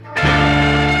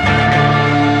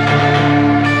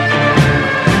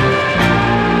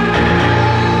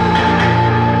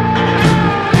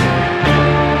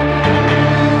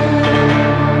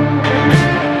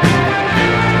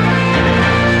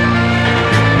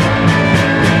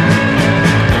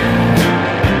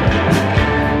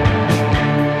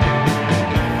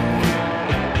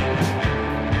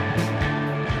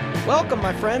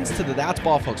friends, to the That's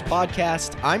Ball Folks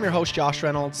podcast. I'm your host, Josh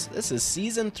Reynolds. This is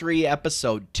Season 3,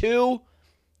 Episode 2,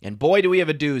 and boy, do we have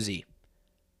a doozy.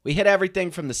 We hit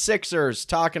everything from the Sixers,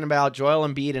 talking about Joel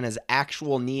Embiid and his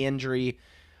actual knee injury.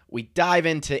 We dive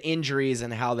into injuries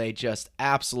and how they just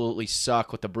absolutely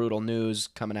suck with the brutal news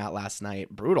coming out last night.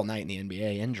 Brutal night in the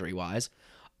NBA, injury-wise.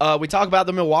 We talk about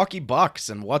the Milwaukee Bucks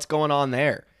and what's going on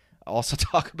there. Also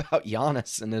talk about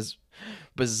Giannis and his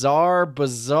bizarre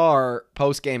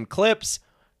post-game clips.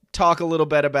 Talk a little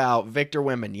bit about Victor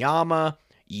Wembanyama,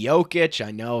 Jokic.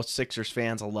 I know Sixers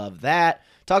fans will love that.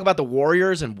 Talk about the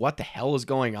Warriors and what the hell is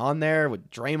going on there with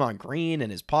Draymond Green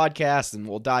and his podcast, and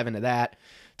we'll dive into that.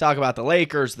 Talk about the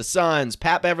Lakers, the Suns,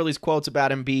 Pat Beverly's quotes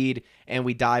about Embiid, and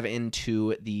we dive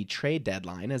into the trade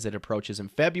deadline as it approaches in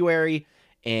February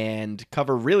and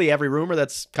cover really every rumor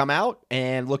that's come out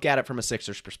and look at it from a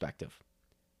Sixers perspective.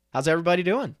 How's everybody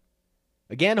doing?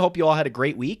 Again, hope you all had a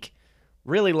great week.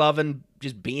 Really loving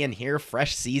just being here.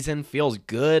 Fresh season. Feels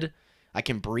good. I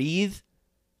can breathe.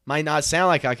 Might not sound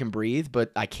like I can breathe,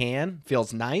 but I can.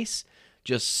 Feels nice.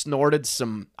 Just snorted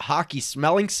some hockey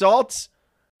smelling salts.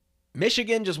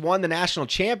 Michigan just won the national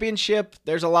championship.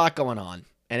 There's a lot going on,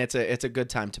 and it's a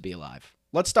good time to be alive.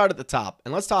 Let's start at the top,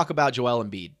 and let's talk about Joel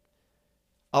Embiid.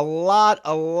 A lot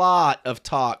of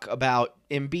talk about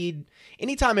Embiid.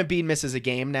 Anytime Embiid misses a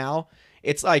game now,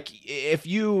 it's like if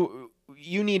you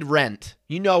need rent.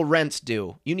 You know rent's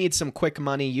due. You need some quick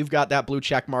money. You've got that blue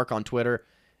check mark on Twitter.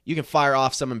 You can fire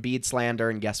off some Embiid slander,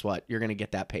 and guess what? You're going to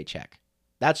get that paycheck.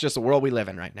 That's just the world we live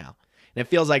in right now. And it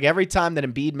feels like every time that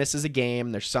Embiid misses a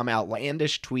game, there's some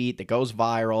outlandish tweet that goes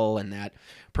viral, and that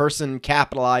person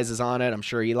capitalizes on it. I'm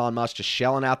sure Elon Musk just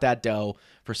shelling out that dough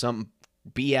for some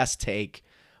BS take.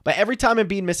 But every time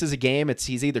Embiid misses a game,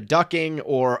 he's either ducking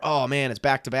or, oh man, it's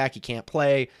back-to-back, he can't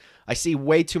play. I see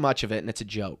way too much of it, and it's a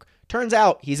joke. Turns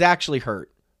out he's actually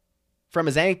hurt. From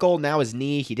his ankle, now his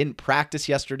knee. He didn't practice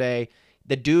yesterday.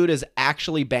 The dude is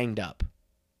actually banged up,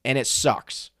 and it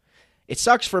sucks. It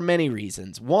sucks for many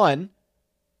reasons. One,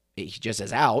 he just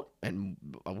is out, and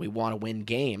we want to win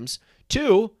games.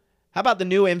 Two, how about the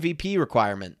new MVP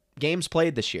requirement? Games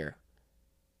played this year.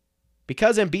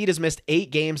 Because Embiid has missed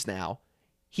 8 games now,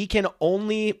 he can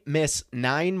only miss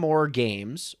 9 more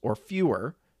games or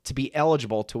fewer to be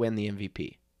eligible to win the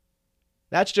MVP.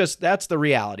 That's the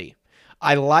reality.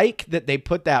 I like that they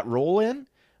put that rule in,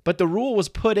 but the rule was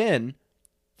put in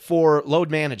for load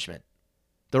management.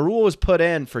 The rule was put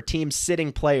in for teams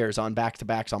sitting players on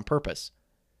back-to-backs on purpose.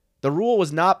 The rule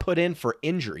was not put in for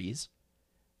injuries,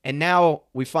 and now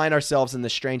we find ourselves in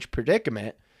this strange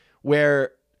predicament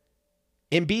where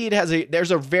Embiid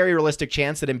there's a very realistic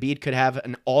chance that Embiid could have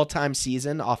an all-time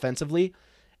season offensively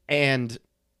and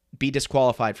be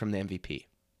disqualified from the MVP.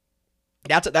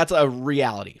 That's a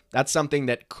reality. That's something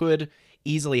that could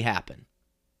easily happen.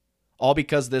 All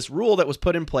because this rule that was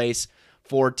put in place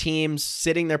for teams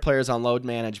sitting their players on load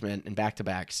management and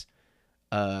back-to-backs,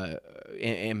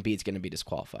 Embiid's going to be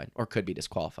disqualified or could be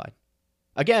disqualified.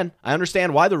 Again, I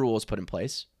understand why the rule was put in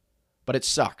place, but it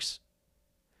sucks.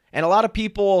 And a lot of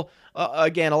people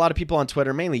on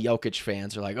Twitter, mainly Jokic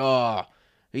fans, are like, oh,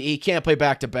 he can't play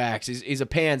back-to-backs. He's a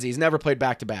pansy. He's never played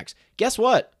back-to-backs. Guess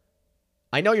what?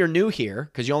 I know you're new here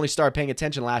because you only started paying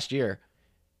attention last year.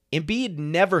 Embiid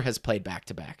never has played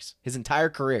back-to-backs his entire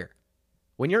career.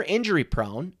 When you're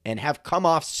injury-prone and have come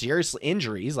off serious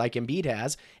injuries like Embiid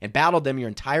has and battled them your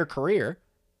entire career,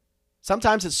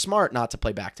 sometimes it's smart not to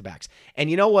play back-to-backs.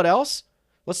 And you know what else?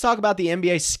 Let's talk about the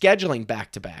NBA scheduling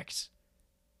back-to-backs.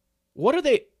 What are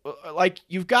they, like,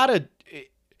 you've got to,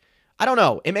 I don't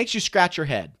know. It makes you scratch your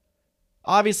head.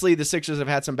 Obviously, the Sixers have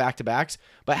had some back-to-backs,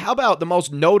 but how about the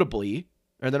most notable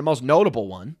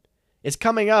one is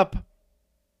coming up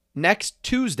next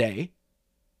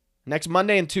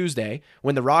Monday and Tuesday,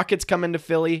 when the Rockets come into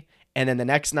Philly, and then the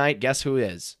next night, guess who it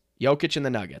is? Jokic and the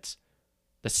Nuggets.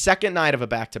 The second night of a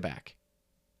back-to-back.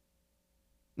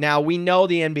 Now, we know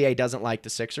the NBA doesn't like the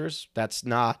Sixers. That's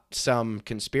not some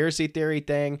conspiracy theory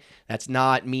thing. That's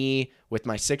not me with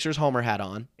my Sixers homer hat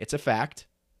on. It's a fact.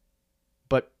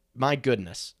 But my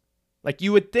goodness. Like,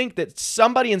 you would think that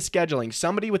somebody in scheduling,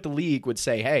 somebody with the league would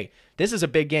say, hey, this is a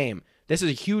big game. This is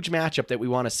a huge matchup that we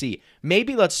want to see.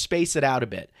 Maybe let's space it out a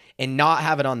bit and not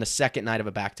have it on the second night of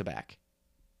a back-to-back.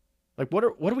 Like, what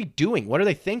are we doing? What are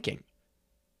they thinking?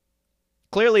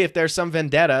 Clearly, if there's some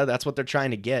vendetta, that's what they're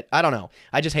trying to get. I don't know.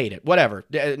 I just hate it. Whatever.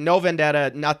 No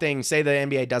vendetta, nothing. Say the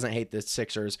NBA doesn't hate the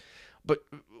Sixers. But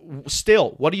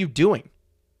still, what are you doing?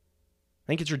 I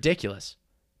think it's ridiculous.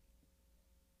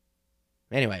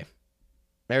 Anyway,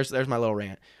 there's my little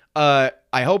rant. I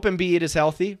hope Embiid is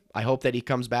healthy. I hope that he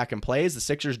comes back and plays. The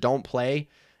Sixers don't play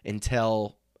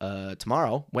until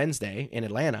tomorrow, Wednesday, in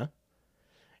Atlanta.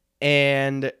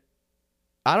 And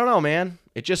I don't know, man.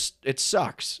 It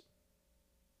sucks.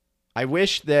 I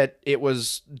wish that it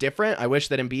was different. I wish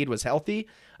that Embiid was healthy.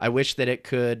 I wish that it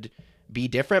could be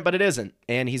different, but it isn't.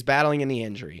 And he's battling a knee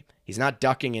injury. He's not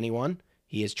ducking anyone.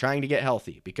 He is trying to get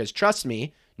healthy because, trust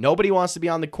me, nobody wants to be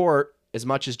on the court as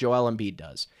much as Joel Embiid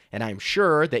does. And I'm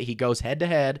sure that he goes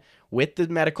head-to-head with the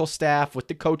medical staff, with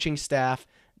the coaching staff,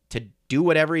 to do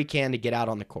whatever he can to get out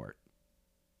on the court.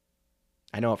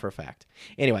 I know it for a fact.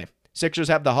 Anyway, Sixers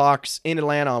have the Hawks in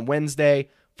Atlanta on Wednesday,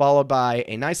 followed by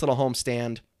a nice little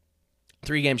homestand,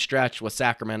 3-game stretch with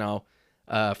Sacramento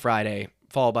Friday,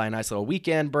 followed by a nice little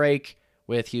weekend break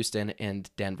with Houston and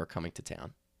Denver coming to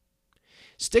town.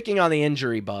 Sticking on the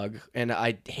injury bug, and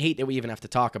I hate that we even have to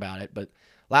talk about it, but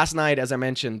last night, as I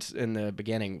mentioned in the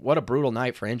beginning, what a brutal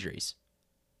night for injuries.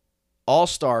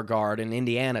 All-star guard in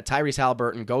Indiana, Tyrese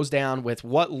Haliburton, goes down with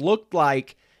what looked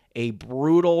like a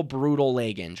brutal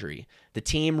leg injury. The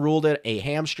team ruled it a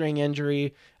hamstring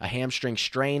injury. A hamstring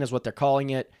strain is what they're calling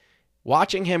it.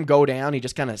 Watching him go down, he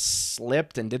just kind of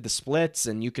slipped and did the splits,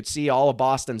 and you could see all of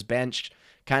Boston's bench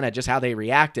kind of just how they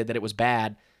reacted, that it was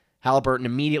bad. Haliburton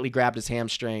immediately grabbed his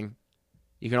hamstring.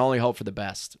 You can only hope for the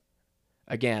best.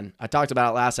 Again, I talked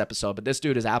about it last episode, but this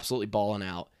dude is absolutely balling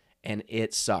out, and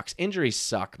it sucks. Injuries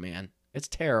suck, man. It's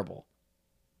terrible.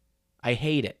 I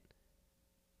hate it.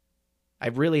 I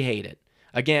really hate it.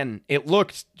 Again, it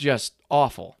looked just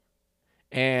awful.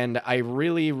 And I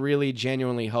really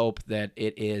genuinely hope that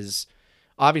it is,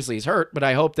 obviously he's hurt, but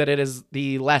I hope that it is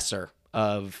the lesser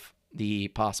of the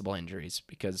possible injuries,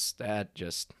 because that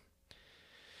just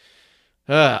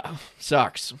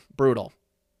sucks. Brutal.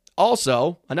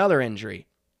 Also, another injury.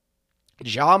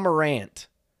 Ja Morant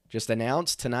just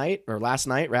announced tonight, or last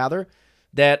night rather,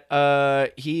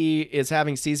 that he is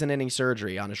having season-ending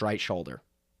surgery on his right shoulder.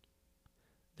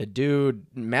 The dude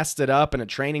messed it up in a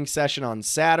training session on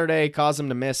Saturday, caused him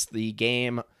to miss the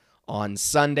game on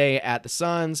Sunday at the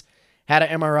Suns, had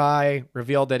an MRI,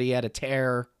 revealed that he had a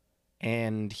tear,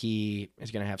 and he is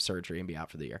going to have surgery and be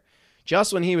out for the year.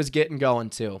 Just when he was getting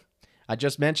going, too. I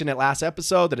just mentioned it last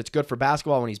episode that it's good for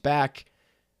basketball when he's back,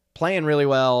 playing really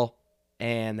well,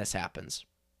 and this happens.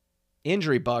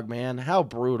 Injury bug, man. How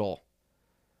brutal.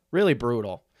 Really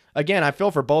brutal. Again, I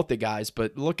feel for both the guys,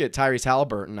 but look at Tyrese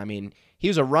Haliburton. I mean, he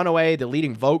was a runaway, the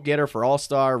leading vote getter for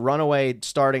All-Star, runaway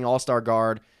starting All-Star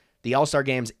guard. The All-Star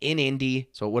game's in Indy,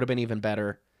 so it would have been even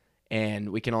better. And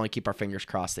we can only keep our fingers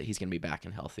crossed that he's going to be back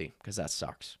and healthy, because that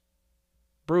sucks.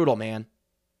 Brutal, man.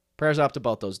 Prayers up to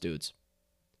both those dudes.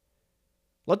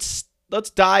 Let's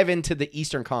dive into the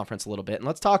Eastern Conference a little bit, and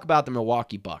let's talk about the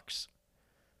Milwaukee Bucks.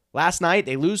 Last night,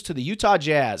 they lose to the Utah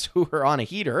Jazz, who are on a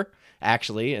heater,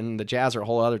 actually, and the Jazz are a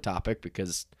whole other topic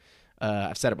because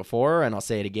I've said it before, and I'll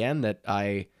say it again, that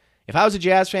if I was a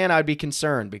Jazz fan, I'd be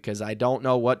concerned because I don't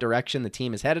know what direction the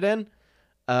team is headed in.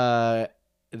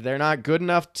 They're not good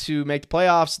enough to make the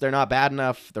playoffs. They're not bad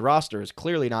enough. The roster is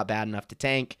clearly not bad enough to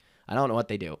tank. I don't know what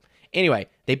they do. Anyway,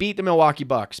 they beat the Milwaukee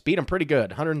Bucks. Beat them pretty good,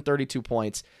 132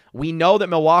 points. We know that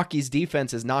Milwaukee's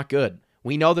defense is not good.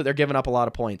 We know that they're giving up a lot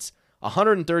of points.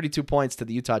 132 points to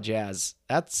the Utah Jazz.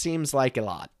 That seems like a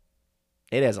lot.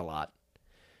 It is a lot.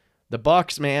 The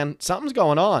Bucks, man, something's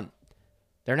going on.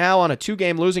 They're now on a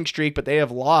 2-game losing streak, but they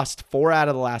have lost 4 out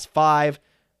of the last 5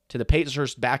 to the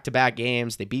Pacers back-to-back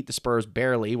games. They beat the Spurs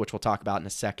barely, which we'll talk about in a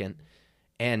second,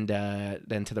 and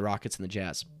then to the Rockets and the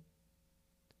Jazz.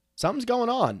 Something's going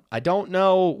on. I don't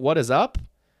know what is up.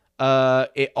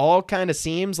 It all kind of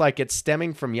seems like it's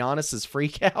stemming from Giannis's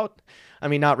freak out. I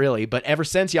mean, not really, but ever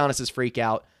since Giannis's freak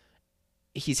out,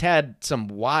 he's had some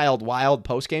wild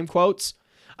post-game quotes.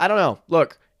 I don't know.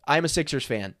 Look, I'm a Sixers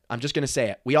fan. I'm just going to say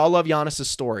it. We all love Giannis's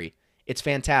story. It's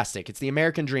fantastic. It's the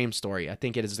American dream story. I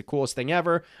think it is the coolest thing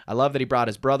ever. I love that he brought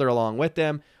his brother along with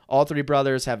him. All 3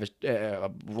 brothers have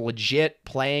a legit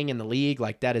playing in the league.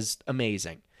 Like, that is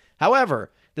amazing.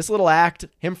 However, this little act,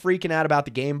 him freaking out about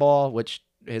the game ball, which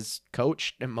his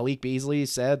coach, Malik Beasley,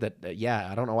 said that,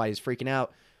 I don't know why he's freaking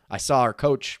out. I saw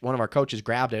one of our coaches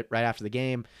grabbed it right after the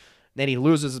game. Then he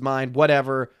loses his mind,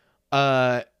 whatever.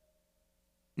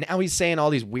 Now he's saying all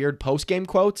these weird post-game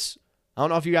quotes. I don't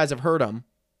know if you guys have heard them,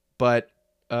 but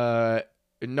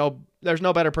no, there's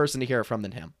no better person to hear it from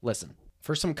than him. Listen.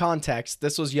 For some context,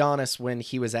 this was Giannis when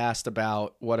he was asked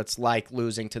about what it's like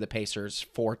losing to the Pacers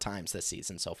 4 times this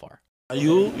season so far.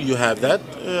 You have that,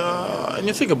 and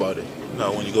you think about it.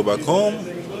 Now, when you go back home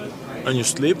and you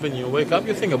sleep and you wake up,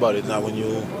 you think about it. Now, when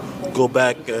you go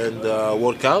back and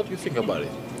work out, you think about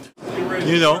it.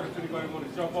 You know,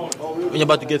 when you're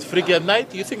about to get freaky at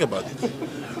night, you think about it.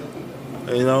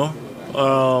 You know,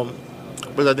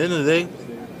 but at the end of the day,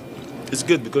 it's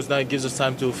good because now it gives us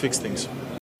time to fix things.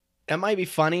 That might be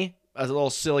funny as a little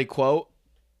silly quote.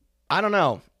 I don't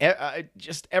know.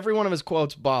 Just every one of his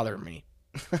quotes bother me.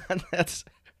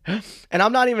 And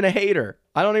I'm not even a hater.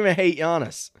 I don't even hate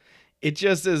Giannis. It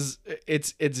just is.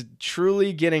 It's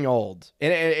truly getting old.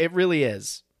 It really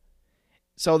is.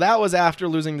 So that was after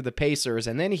losing to the Pacers,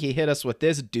 and then he hit us with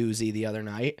this doozy the other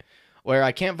night, where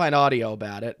I can't find audio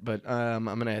about it, but I'm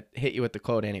gonna hit you with the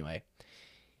quote anyway.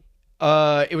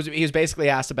 He was basically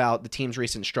asked about the team's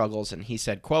recent struggles, and he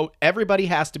said, quote, "Everybody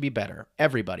has to be better.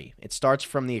 Everybody. It starts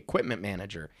from the equipment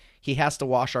manager. He has to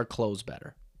wash our clothes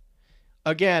better."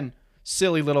 Again,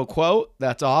 silly little quote.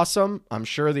 That's awesome. I'm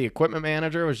sure the equipment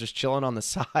manager was just chilling on the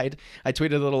side. I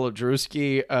tweeted a little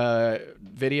Drewski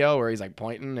video where he's like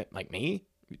pointing at like me.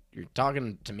 You're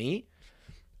talking to me?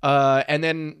 And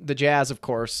then the Jazz, of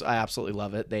course, I absolutely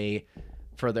love it. They,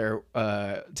 for their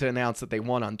to announce that they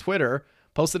won on Twitter,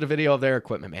 posted a video of their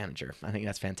equipment manager. I think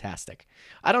that's fantastic.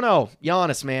 I don't know.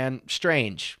 Giannis, man,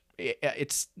 strange.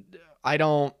 I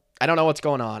don't know what's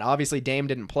going on. Obviously, Dame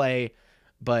didn't play,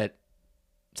 but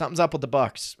something's up with the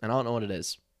Bucks, and I don't know what it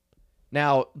is.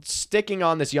 Now, sticking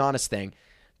on this Giannis thing,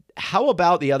 how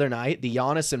about the other night, the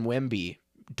Giannis and Wemby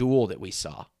duel that we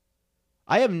saw?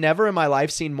 I have never in my life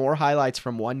seen more highlights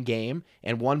from one game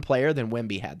and one player than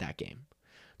Wemby had that game.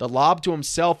 The lob to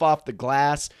himself off the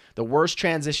glass, the worst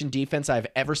transition defense I've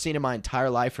ever seen in my entire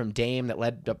life from Dame that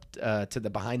led up to the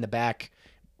behind-the-back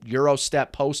Euro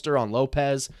step poster on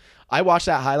Lopez. I watched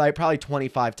that highlight probably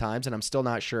 25 times, and I'm still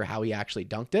not sure how he actually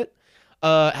dunked it.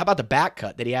 How about the back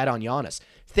cut that he had on Giannis?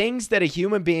 Things that a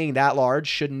human being that large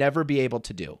should never be able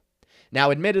to do.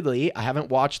 Now, admittedly, I haven't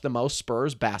watched the most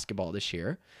Spurs basketball this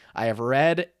year. I have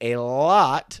read a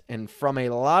lot, and from a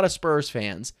lot of Spurs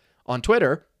fans on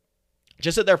Twitter,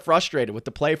 just that they're frustrated with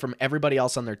the play from everybody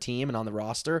else on their team and on the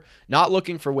roster, not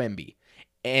looking for Wemby.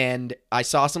 And I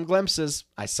saw some glimpses.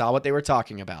 I saw what they were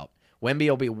talking about. Wemby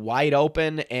will be wide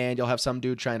open, and you'll have some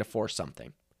dude trying to force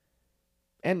something.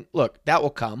 And look, that will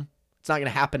come. It's not going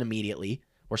to happen immediately.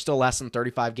 We're still less than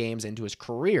 35 games into his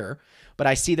career, but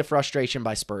I see the frustration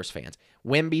by Spurs fans.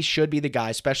 Wemby should be the guy,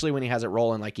 especially when he has it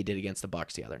rolling like he did against the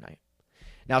Bucks the other night.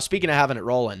 Now, speaking of having it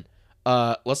rolling,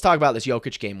 let's talk about this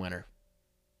Jokic game winner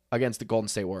against the Golden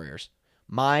State Warriors.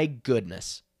 My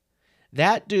goodness.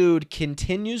 That dude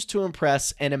continues to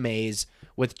impress and amaze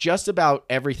with just about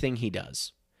everything he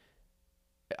does.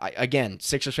 Again,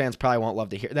 Sixers fans probably won't love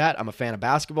to hear that. I'm a fan of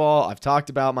basketball. I've talked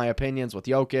about my opinions with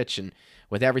Jokic and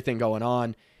with everything going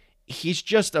on.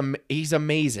 He's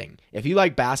amazing. If you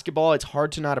like basketball, it's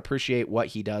hard to not appreciate what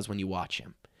he does when you watch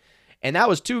him. And that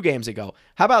was 2 games ago.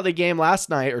 How about the game last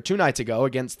night or 2 nights ago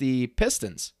against the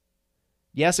Pistons?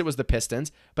 Yes, it was the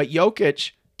Pistons, but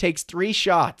Jokic takes 3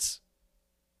 shots.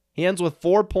 He ends with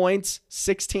 4 points,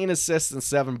 16 assists, and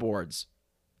 7 boards.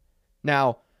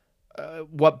 Now,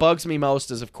 what bugs me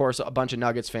most is, of course, a bunch of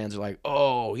Nuggets fans are like,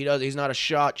 oh, he's not a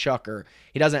shot chucker.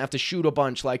 He doesn't have to shoot a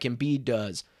bunch like Embiid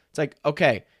does. It's like,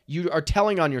 okay, you are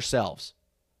telling on yourselves.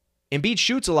 Embiid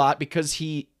shoots a lot because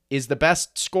he is the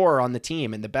best scorer on the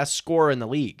team and the best scorer in the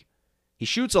league. He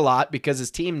shoots a lot because his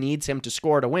team needs him to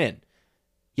score to win.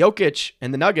 Jokic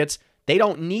and the Nuggets, they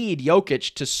don't need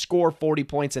Jokic to score 40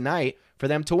 points a night for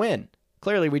them to win.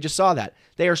 Clearly, we just saw that.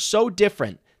 They are so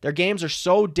different. Their games are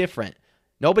so different.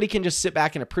 Nobody can just sit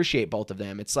back and appreciate both of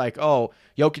them. It's like, oh,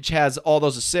 Jokic has all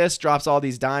those assists, drops all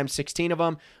these dimes, 16 of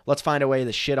them. Let's find a way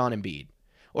to shit on Embiid.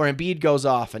 Or Embiid goes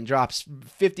off and drops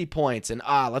 50 points, and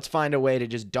let's find a way to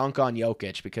just dunk on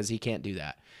Jokic because he can't do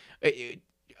that.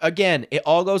 Again, it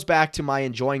all goes back to my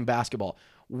enjoying basketball.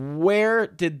 Where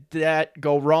did that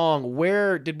go wrong?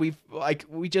 Where did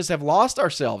we just have lost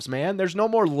ourselves, man? There's no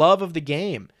more love of the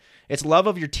game. It's love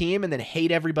of your team and then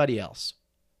hate everybody else.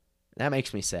 That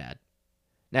makes me sad.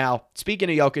 Now, speaking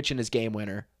of Jokic and his game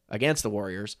winner against the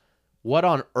Warriors, what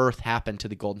on earth happened to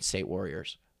the Golden State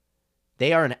Warriors?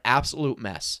 They are an absolute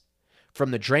mess.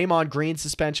 From the Draymond Green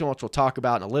suspension, which we'll talk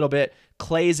about in a little bit,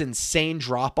 Klay's insane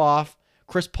drop-off,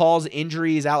 Chris Paul's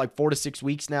injury is out like 4 to 6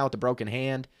 weeks now with the broken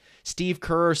hand, Steve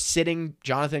Kerr sitting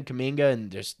Jonathan Kuminga in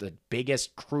just the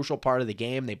biggest crucial part of the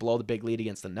game. They blow the big lead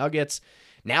against the Nuggets.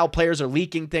 Now players are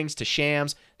leaking things to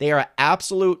Shams. They are an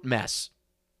absolute mess.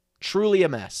 Truly a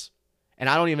mess. And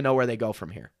I don't even know where they go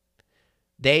from here.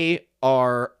 They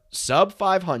are sub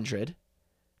 500.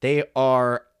 They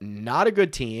are not a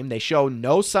good team. They show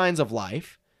no signs of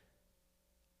life.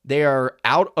 They are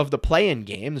out of the play-in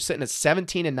game. They're sitting at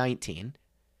 17 and 19.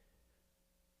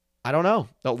 I don't know.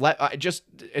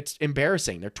 It's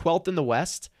embarrassing. They're 12th in the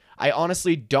West. I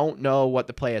honestly don't know what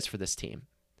the play is for this team.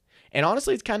 And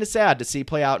honestly, it's kind of sad to see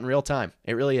play out in real time.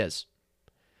 It really is.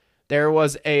 There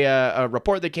was a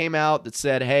report that came out that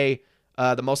said, hey,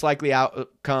 the most likely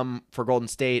outcome for Golden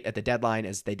State at the deadline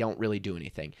is they don't really do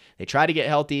anything. They try to get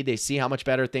healthy. They see how much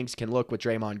better things can look with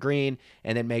Draymond Green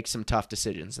and then make some tough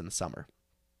decisions in the summer.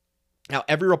 Now,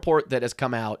 every report that has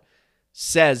come out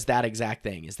says that exact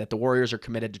thing, is that the Warriors are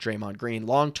committed to Draymond Green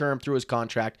long-term through his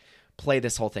contract, play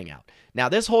this whole thing out. Now,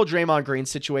 this whole Draymond Green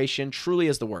situation truly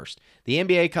is the worst. The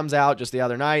NBA comes out just the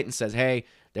other night and says, hey,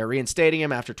 they're reinstating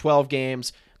him after 12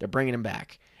 games. They're bringing him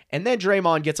back. And then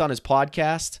Draymond gets on his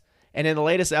podcast, and in the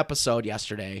latest episode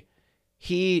yesterday,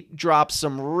 he drops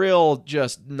some real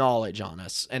just knowledge on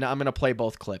us. And I'm going to play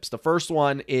both clips. The first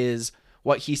one is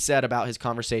what he said about his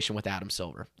conversation with Adam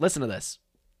Silver. Listen to this.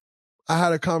 I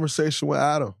had a conversation with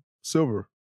Adam Silver,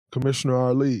 commissioner of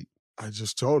our league. I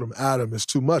just told him, Adam, it's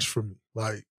too much for me.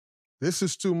 Like, this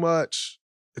is too much.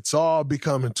 It's all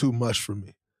becoming too much for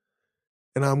me.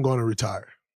 And I'm going to retire.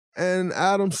 And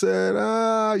Adam said,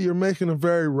 you're making a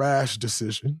very rash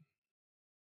decision.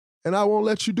 And I won't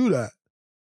let you do that.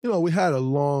 You know, we had a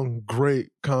long,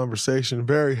 great conversation,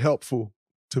 very helpful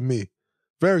to me,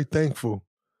 very thankful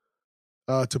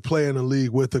to play in a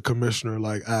league with a commissioner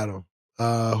like Adam,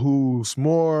 who's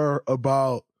more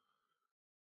about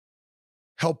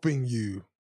helping you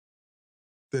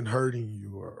than hurting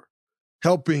you, or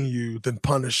helping you than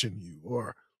punishing you,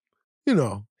 or, you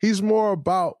know, he's more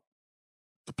about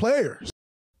the players.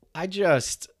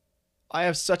 I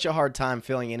have such a hard time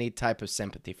feeling any type of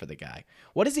sympathy for the guy.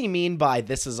 What does he mean by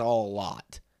this is all a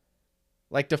lot?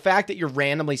 Like, the fact that you're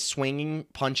randomly swinging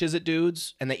punches at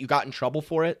dudes and that you got in trouble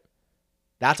for it,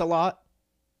 that's a lot?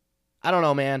 I don't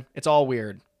know, man. It's all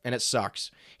weird, and it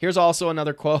sucks. Here's also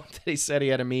another quote that he said he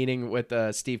had a meeting with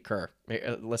Steve Kerr.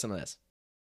 Listen to this.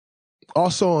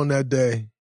 Also on that day,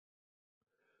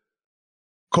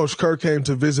 Coach Kerr came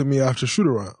to visit me after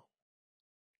shoot-around.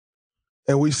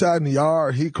 And we sat in the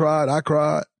yard. He cried. I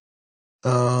cried.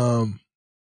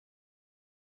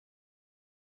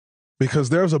 Because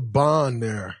there's a bond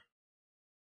there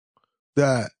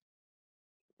that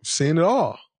I've seen it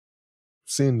all.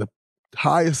 I've seen the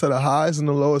highest of the highs and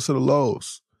the lowest of the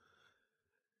lows.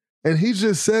 And he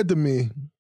just said to me,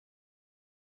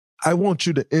 I want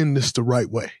you to end this the right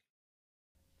way.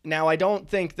 Now, I don't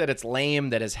think that it's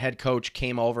lame that his head coach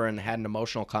came over and had an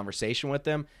emotional conversation with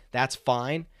him. That's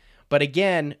fine. But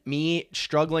again, me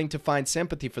struggling to find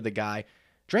sympathy for the guy.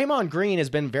 Draymond Green has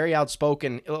been very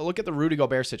outspoken. Look at the Rudy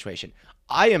Gobert situation.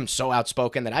 I am so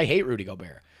outspoken that I hate Rudy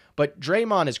Gobert. But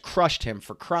Draymond has crushed him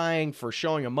for crying, for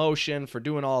showing emotion, for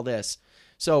doing all this.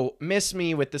 So miss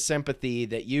me with the sympathy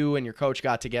that you and your coach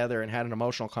got together and had an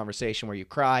emotional conversation where you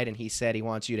cried and he said he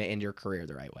wants you to end your career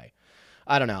the right way.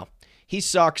 I don't know. He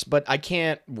sucks, but I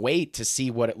can't wait to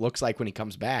see what it looks like when he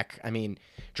comes back. I mean,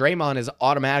 Draymond has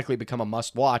automatically become a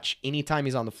must-watch anytime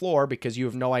he's on the floor because you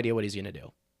have no idea what he's going to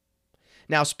do.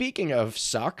 Now, speaking of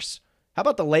sucks, how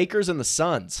about the Lakers and the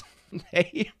Suns?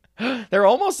 They're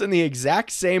almost in the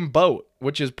exact same boat,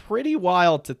 which is pretty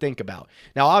wild to think about.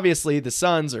 Now, obviously, the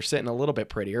Suns are sitting a little bit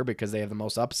prettier because they have the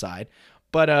most upside,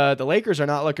 but the Lakers are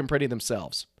not looking pretty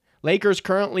themselves. Lakers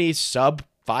currently sub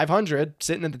 500,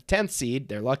 sitting in the 10th seed.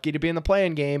 They're lucky to be in the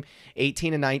play-in game,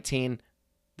 18-19.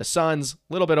 The Suns,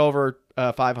 a little bit over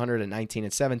 500 at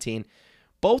 19-17.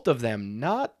 Both of them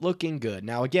not looking good.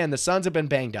 Now, again, the Suns have been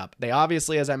banged up. They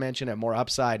obviously, as I mentioned, have more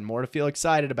upside and more to feel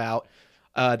excited about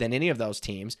than any of those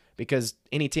teams, because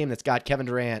any team that's got Kevin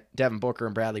Durant, Devin Booker,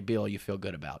 and Bradley Beal, you feel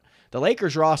good about. The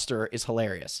Lakers roster is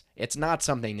hilarious. It's not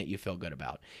something that you feel good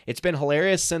about. It's been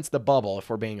hilarious since the bubble, if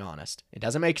we're being honest. It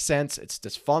doesn't make sense. It's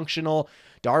dysfunctional.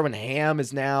 Darvin Ham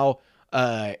is now,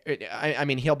 I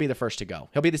mean, he'll be the first to go.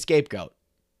 He'll be the scapegoat.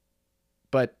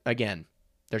 But again,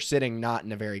 they're sitting not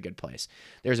in a very good place.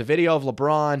 There's a video of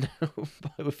LeBron,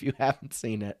 if you haven't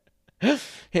seen it,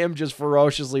 him just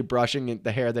ferociously brushing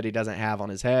the hair that he doesn't have on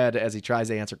his head as he tries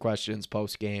to answer questions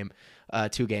post-game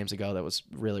 2 games ago. That was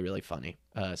really, really funny.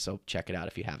 So check it out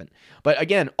if you haven't. But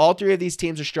again, all three of these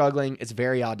teams are struggling. It's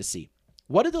very odd to see.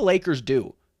 What did the Lakers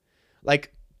do?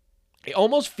 Like, it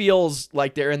almost feels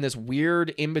like they're in this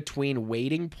weird in-between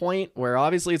waiting point where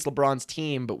obviously it's LeBron's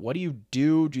team, but what do you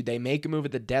do? Do they make a move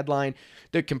at the deadline?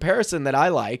 The comparison that I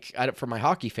like for my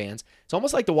hockey fans, it's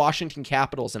almost like the Washington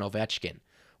Capitals and Ovechkin,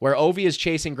 where Ovi is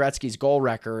chasing Gretzky's goal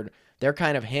record. They're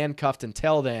kind of handcuffed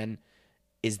until then.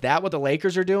 Is that what the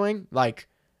Lakers are doing? Like,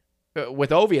 with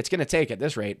Ovi, it's going to take, at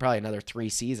this rate, probably another 3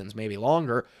 seasons, maybe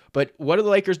longer. But what do the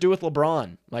Lakers do with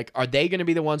LeBron? Like, are they going to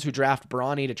be the ones who draft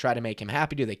Bronny to try to make him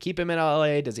happy? Do they keep him in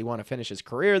LA? Does he want to finish his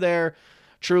career there?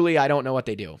 truly, I don't know what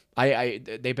they do.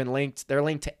 They've been linked. They're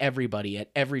linked to everybody at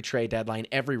every trade deadline,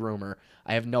 every rumor.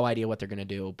 I have no idea what they're going to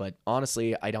do, but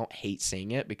honestly, I don't hate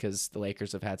seeing it because the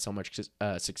Lakers have had so much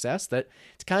success that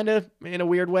it's kind of, in a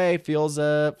weird way, feels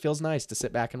nice to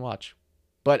sit back and watch.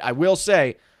 But I will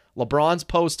say, LeBron's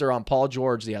poster on Paul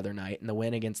George the other night in the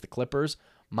win against the Clippers,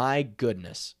 my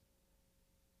goodness.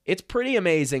 It's pretty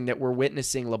amazing that we're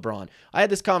witnessing LeBron. I had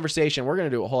this conversation. We're going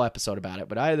to do a whole episode about it,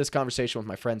 but I had this conversation with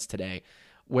my friends today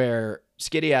where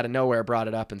Skitty out of nowhere brought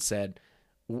it up and said,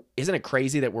 isn't it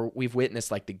crazy that we've witnessed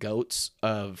like the GOATs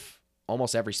of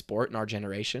almost every sport in our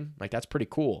generation? Like, that's pretty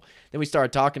cool. Then we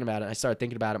started talking about it. And I started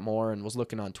thinking about it more and was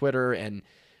looking on Twitter, and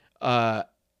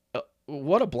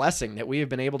what a blessing that we have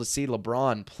been able to see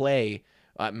LeBron play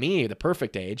me, the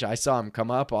perfect age. I saw him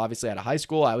come up, obviously, out of high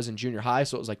school. I was in junior high,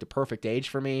 so it was like the perfect age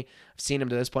for me. I've seen him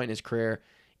to this point in his career.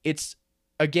 It's,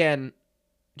 again,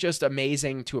 just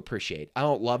amazing to appreciate. I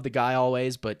don't love the guy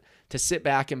always, but to sit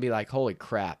back and be like, holy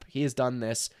crap, he has done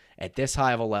this at this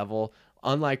high of a level,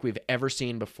 unlike we've ever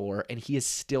seen before, and he is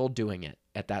still doing it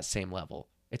at that same level.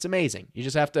 It's amazing. You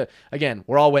just have to, again,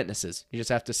 we're all witnesses. You just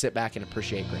have to sit back and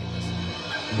appreciate greatness.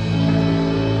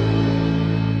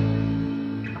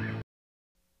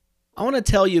 I want to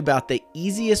tell you about the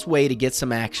easiest way to get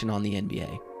some action on the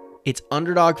NBA. It's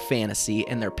Underdog Fantasy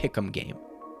and their Pick'em game.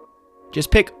 Just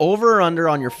pick over or under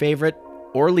on your favorite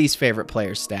or least favorite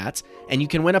player's stats, and you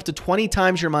can win up to 20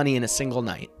 times your money in a single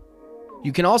night.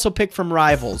 You can also pick from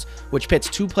Rivals, which pits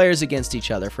two players against each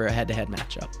other for a head-to-head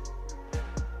matchup.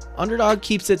 Underdog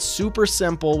keeps it super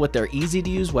simple with their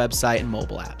easy-to-use website and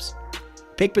mobile apps.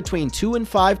 Pick between 2 and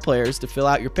 5 players to fill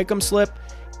out your Pick'em slip,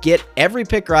 get every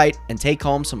pick right, and take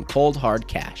home some cold hard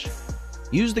cash.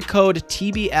 Use the code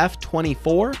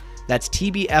TBF24, that's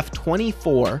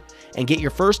TBF24, and get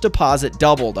your first deposit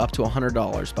doubled up to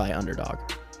 $100 by Underdog.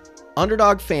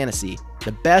 Underdog Fantasy,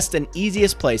 the best and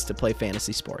easiest place to play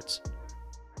fantasy sports.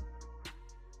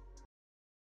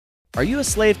 Are you a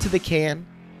slave to the can?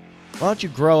 Why don't you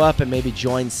grow up and maybe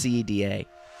join CEDA,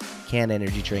 Can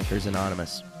Energy Drinkers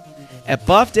Anonymous? At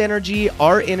Buffed Energy,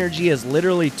 our energy is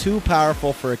literally too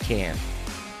powerful for a can.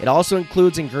 It also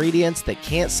includes ingredients that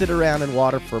can't sit around in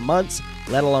water for months,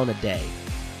 let alone a day.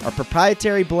 Our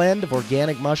proprietary blend of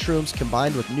organic mushrooms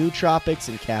combined with nootropics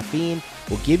and caffeine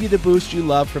will give you the boost you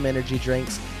love from energy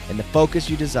drinks and the focus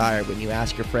you desire when you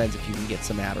ask your friends if you can get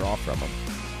some Adderall from them.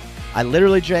 I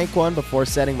literally drank one before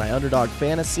setting my Underdog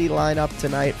Fantasy lineup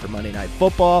tonight for Monday Night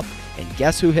Football, and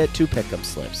guess who hit 2 pick'em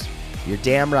slips? You're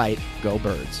damn right, go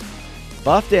Birds.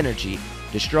 Buffed Energy,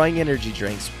 destroying energy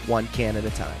drinks one can at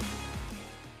a time.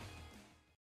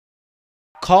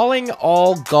 Calling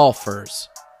all golfers.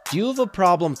 Do you have a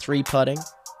problem 3-putting?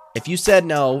 If you said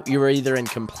no, you were either in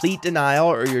complete denial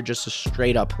or you're just a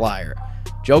straight up liar.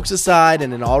 Jokes aside,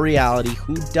 and in all reality,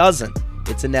 who doesn't?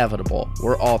 It's inevitable.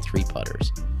 We're all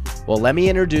 3-putters. Well, let me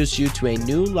introduce you to a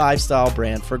new lifestyle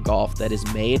brand for golf that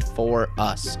is made for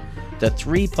us. The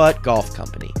 3Putt Golf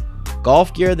Company.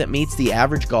 Golf gear that meets the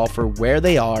average golfer where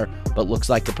they are, but looks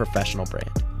like a professional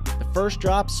brand. The first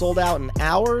drop sold out in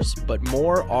hours, but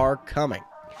more are coming.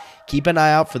 Keep an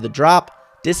eye out for the drop,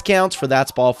 discounts for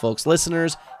That's Ball Folks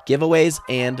listeners, giveaways,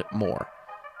 and more.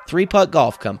 3Putt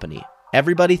Golf Company.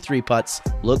 Everybody 3-putts.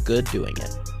 Look good doing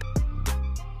it.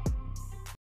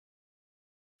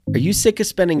 Are you sick of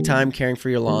spending time caring for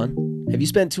your lawn? Have you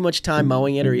spent too much time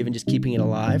mowing it or even just keeping it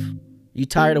alive? Are you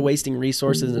tired of wasting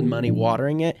resources and money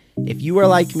watering it? If you are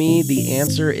like me, the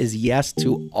answer is yes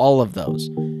to all of those.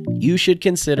 You should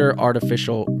consider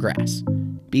artificial grass.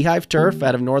 Beehive Turf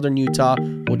out of northern Utah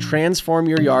will transform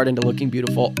your yard into looking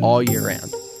beautiful all year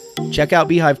round. Check out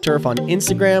Beehive Turf on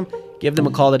Instagram. Give them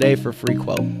a call today for a free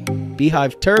quote.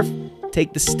 Beehive Turf,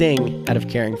 take the sting out of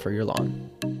caring for your lawn.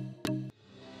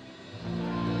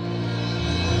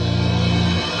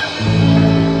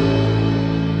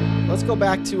 Let's go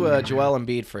back to Joel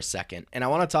Embiid for a second, and I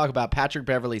want to talk about Patrick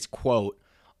Beverley's quote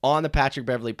on the Patrick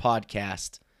Beverley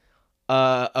podcast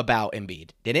about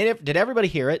Embiid. Did everybody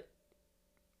hear it?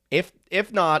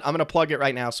 If not, I'm going to plug it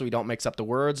right now so we don't mix up the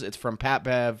words. It's from Pat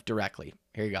Bev directly.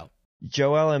 Here you go.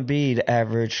 Joel Embiid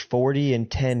averaged 40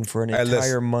 and 10 for an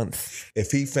entire month.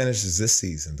 If he finishes this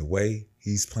season the way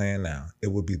he's playing now,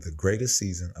 it would be the greatest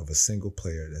season of a single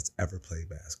player that's ever played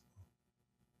basketball.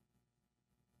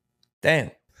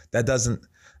 Damn. That doesn't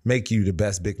make you the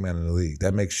best big man in the league.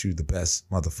 That makes you the best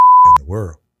motherfucker in the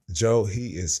world. Joe, he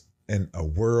is in a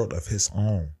world of his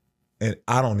own. And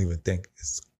I don't even think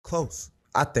it's close.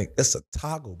 I think it's a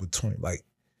toggle between like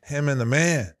him and the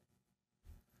man.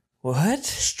 What?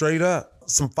 Straight up.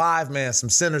 Some 5-man, some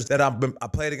centers that I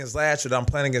played against last year that I'm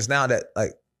playing against now that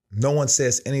like no one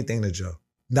says anything to Joe.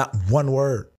 Not one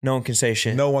word. No one can say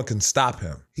shit. No one can stop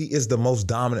him. He is the most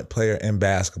dominant player in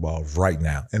basketball right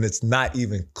now. And it's not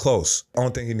even close. I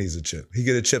don't think he needs a chip. He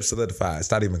get a chip solidified. It's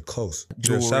not even close.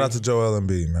 Yeah, shout out to Joel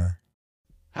Embiid, man.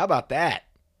 How about that?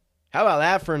 How about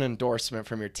that for an endorsement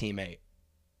from your teammate?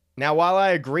 Now, while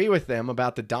I agree with them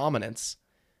about the dominance,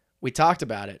 we talked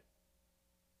about it.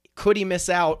 Could he miss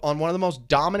out on one of the most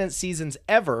dominant seasons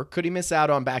ever? Could he miss out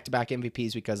on back-to-back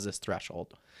MVPs because of this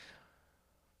threshold?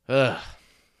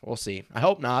 We'll see. I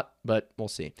hope not, but we'll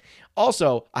see.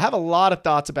 Also, I have a lot of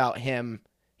thoughts about him.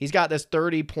 He's got this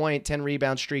 30-point,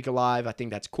 10-rebound streak alive. I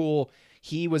think that's cool.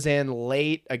 He was in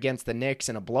late against the Knicks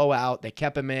in a blowout. They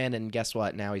kept him in, and guess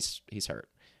what? Now he's hurt.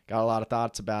 Got a lot of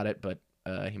thoughts about it, but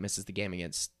he misses the game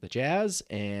against the Jazz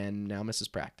and now misses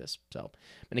practice. So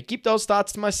I'm going to keep those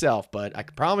thoughts to myself, but I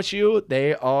can promise you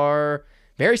they are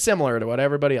very similar to what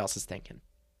everybody else is thinking.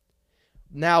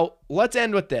 Now, let's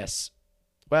end with this.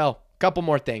 Well, a couple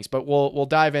more things, but we'll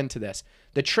dive into this.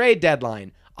 The trade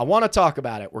deadline, I want to talk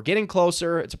about it. We're getting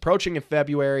closer. It's approaching in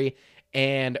February,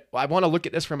 and I want to look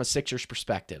at this from a Sixers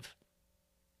perspective.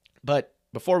 But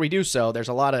before we do so, there's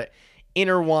a lot of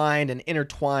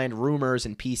intertwined rumors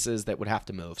and pieces that would have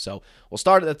to move. So we'll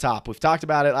start at the top. We've talked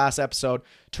about it last episode.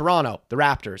 Toronto, the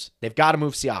Raptors, they've got to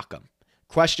move Siakam.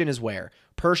 Question is where?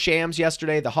 Per Shams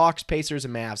yesterday, the Hawks, Pacers,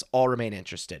 and Mavs all remain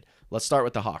interested. Let's start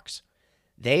with the Hawks.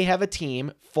 They have a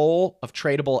team full of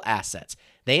tradable assets.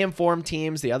 They informed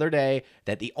teams the other day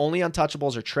that the only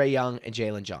untouchables are Trae Young and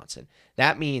Jalen Johnson.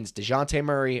 That means DeJounte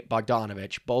Murray,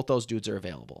 Bogdanovich, both those dudes are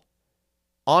available.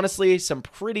 Honestly, some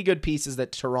pretty good pieces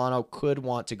that Toronto could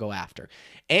want to go after.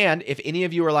 And if any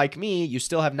of you are like me, you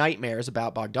still have nightmares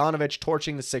about Bogdanovich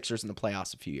torching the Sixers in the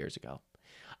playoffs a few years ago.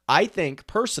 I think,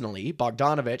 personally,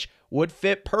 Bogdanovich would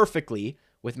fit perfectly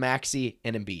with Maxey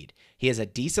and Embiid. He has a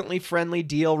decently friendly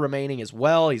deal remaining as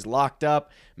well. He's locked up,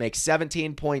 makes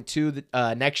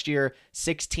 17.2 next year,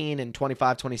 16 and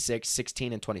 25-26,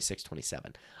 16 and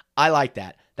 26-27. I like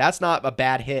that. That's not a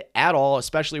bad hit at all,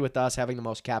 especially with us having the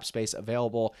most cap space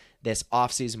available this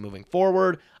offseason moving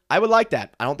forward. I would like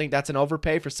that. I don't think that's an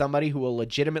overpay for somebody who will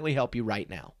legitimately help you right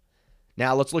now.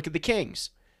 Now let's look at the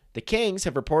Kings. The Kings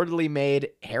have reportedly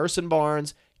made Harrison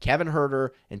Barnes, Kevin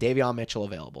Huerter, and Davion Mitchell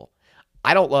available.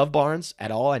 I don't love Barnes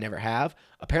at all. I never have.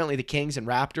 Apparently the Kings and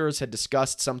Raptors had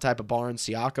discussed some type of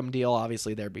Barnes-Siakam deal.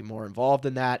 Obviously there'd be more involved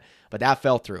in that, but that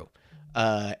fell through.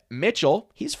 Mitchell,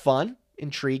 he's fun,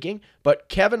 intriguing, but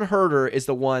Kevin Huerter is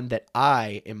the one that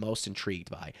I am most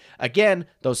intrigued by. Again,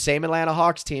 those same Atlanta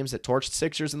Hawks teams that torched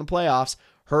Sixers in the playoffs,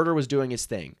 Huerter was doing his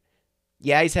thing.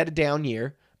 Yeah, he's had a down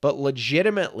year, but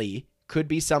legitimately could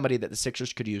be somebody that the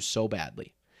Sixers could use so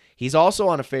badly. He's also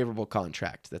on a favorable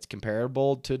contract that's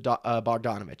comparable to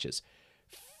Bogdanovich's.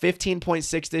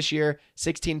 15.6 this year,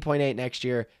 16.8 next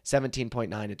year,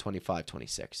 17.9 to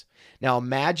 25-26. Now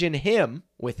imagine him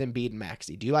with Embiid and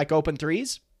Maxey. Do you like open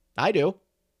threes? I do.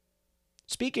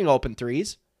 Speaking open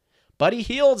threes, Buddy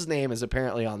Hield's name is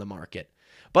apparently on the market.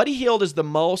 Buddy Hield is the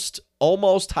most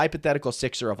almost hypothetical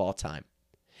Sixer of all time.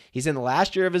 He's in the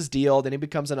last year of his deal, then he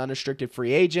becomes an unrestricted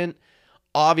free agent.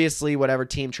 Obviously, whatever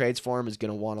team trades for him is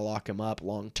going to want to lock him up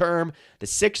long term. The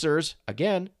Sixers,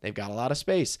 again, they've got a lot of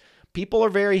space. People are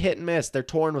very hit and miss. They're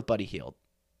torn with Buddy Hield.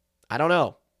 I don't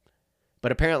know.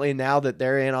 But apparently now that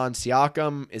they're in on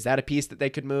Siakam, is that a piece that they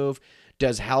could move?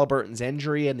 Does Halliburton's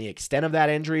injury and the extent of that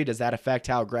injury, does that affect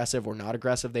how aggressive or not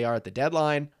aggressive they are at the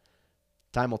deadline?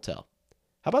 Time will tell.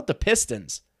 How about the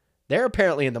Pistons? They're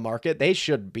apparently in the market. They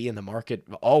should be in the market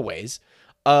always.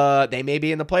 They may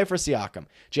be in the play for Siakam.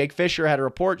 Jake Fisher had a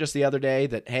report just the other day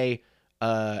that, hey,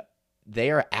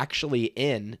 they are actually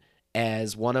in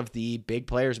as one of the big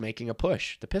players making a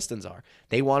push. The Pistons are.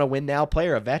 They want a win now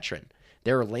player, a veteran.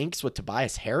 There are links with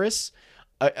Tobias Harris.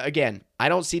 Again, I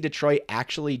don't see Detroit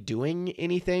actually doing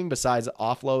anything besides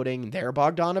offloading their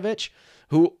Bogdanovich,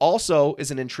 who also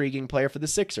is an intriguing player for the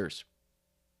Sixers.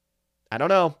 I don't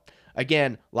know.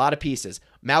 Again, a lot of pieces.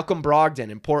 Malcolm Brogdon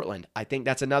in Portland. I think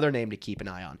that's another name to keep an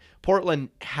eye on. Portland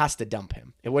has to dump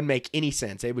him. It wouldn't make any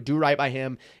sense. They would do right by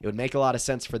him. It would make a lot of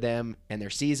sense for them and their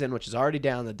season, which is already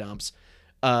down in the dumps,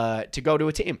 to go to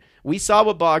a team. We saw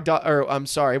what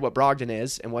Brogdon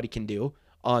is and what he can do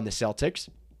on the Celtics.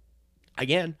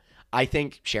 Again, I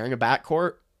think sharing a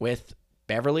backcourt with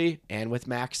Beverly and with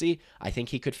Maxey, I think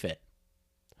he could fit.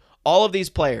 All of these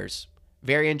players,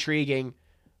 very intriguing.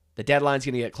 The deadline's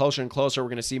going to get closer and closer. We're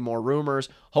going to see more rumors.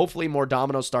 Hopefully more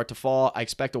dominoes start to fall. I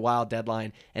expect a wild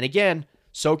deadline. And again,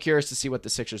 so curious to see what the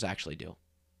Sixers actually do.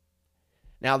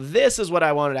 Now, this is what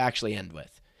I wanted to actually end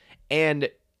with. And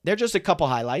they're just a couple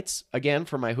highlights. Again,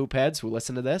 for my hoop heads who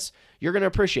listen to this, you're going to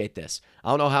appreciate this. I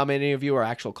don't know how many of you are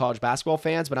actual college basketball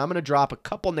fans, but I'm going to drop a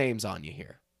couple names on you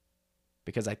here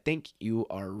because I think you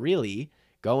are really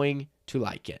going to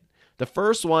like it. The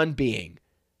first one being,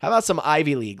 how about some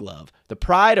Ivy League love? The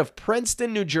pride of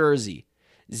Princeton, New Jersey,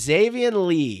 Xavier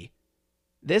Lee.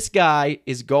 This guy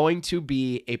is going to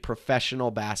be a professional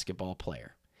basketball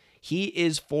player. He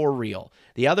is for real.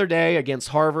 The other day against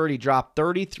Harvard, he dropped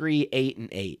 33, 8, and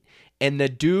 8. And the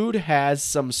dude has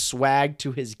some swag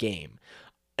to his game.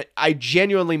 I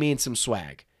genuinely mean some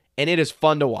swag. And it is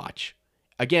fun to watch.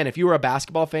 Again, if you were a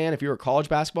basketball fan, if you were a college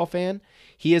basketball fan,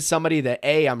 he is somebody that,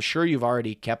 A, I'm sure you've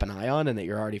already kept an eye on and that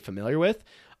you're already familiar with.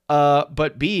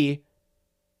 But B,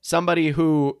 somebody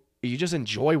who you just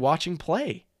enjoy watching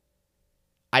play.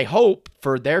 I hope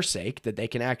for their sake that they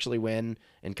can actually win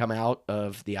and come out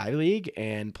of the Ivy League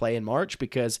and play in March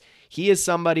because he is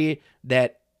somebody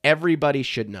that everybody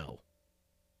should know.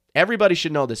 Everybody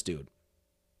should know this dude.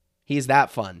 He's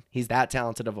that fun. He's that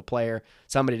talented of a player,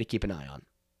 somebody to keep an eye on.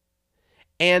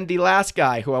 And the last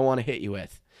guy who I want to hit you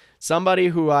with, somebody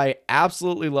who I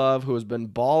absolutely love, who has been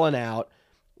balling out.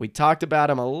 We talked about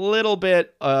him a little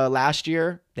bit last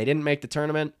year. They didn't make the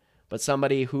tournament. But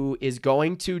somebody who is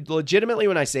going to legitimately,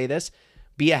 when I say this,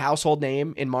 be a household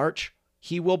name in March.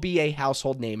 He will be a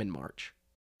household name in March.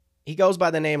 He goes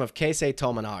by the name of Keisei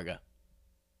Tominaga.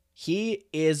 He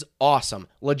is awesome.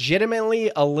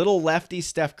 Legitimately a little lefty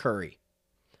Steph Curry.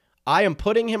 I am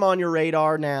putting him on your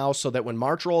radar now so that when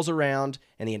March rolls around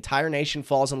and the entire nation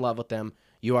falls in love with him,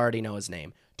 you already know his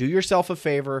name. Do yourself a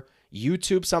favor.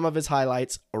 YouTube some of his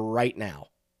highlights right now.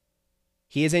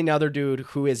 He is another dude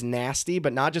who is nasty,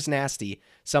 but not just nasty.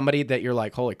 Somebody that you're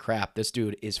like, holy crap, this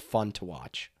dude is fun to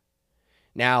watch.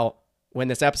 Now, when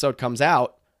this episode comes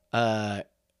out,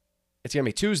 it's going to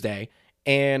be Tuesday,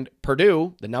 and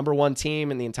Purdue, the number one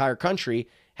team in the entire country,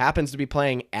 happens to be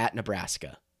playing at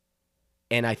Nebraska.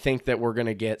 And I think that we're going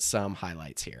to get some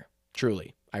highlights here.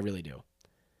 Truly, I really do.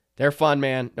 They're fun,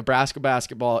 man. Nebraska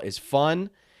basketball is fun,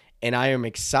 and I am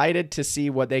excited to see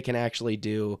what they can actually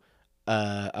do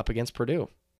up against Purdue.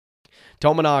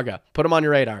 Tominaga, put him on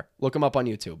your radar. Look him up on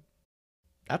YouTube.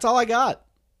 That's all I got.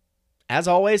 As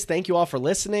always, thank you all for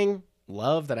listening.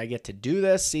 Love that I get to do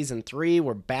this. Season 3,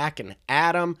 we're back and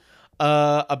at 'em.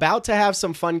 About to have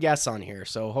some fun guests on here,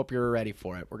 so hope you're ready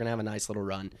for it. We're going to have a nice little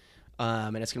run,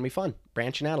 and it's going to be fun.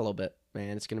 Branching out a little bit,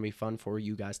 man. It's going to be fun for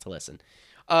you guys to listen.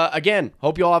 Again,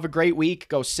 hope you all have a great week.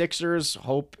 Go Sixers.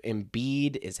 Hope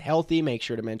Embiid is healthy. Make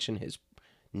sure to mention his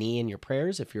knee in your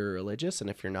prayers if you're religious, and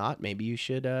if you're not, maybe you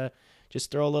should just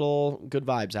throw a little good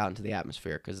vibes out into the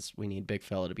atmosphere because we need big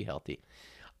fella to be healthy.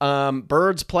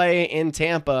 Birds play in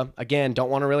Tampa. Again, don't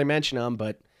want to really mention them,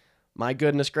 but my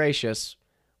goodness gracious,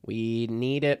 we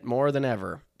need it more than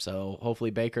ever. So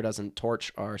hopefully Baker doesn't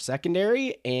torch our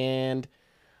secondary, and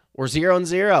we're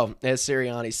 0-0, as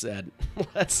Sirianni said.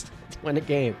 Let's win a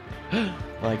game.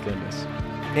 My goodness.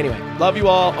 Anyway, love you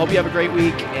all. Hope you have a great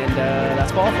week, and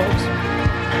that's all, folks.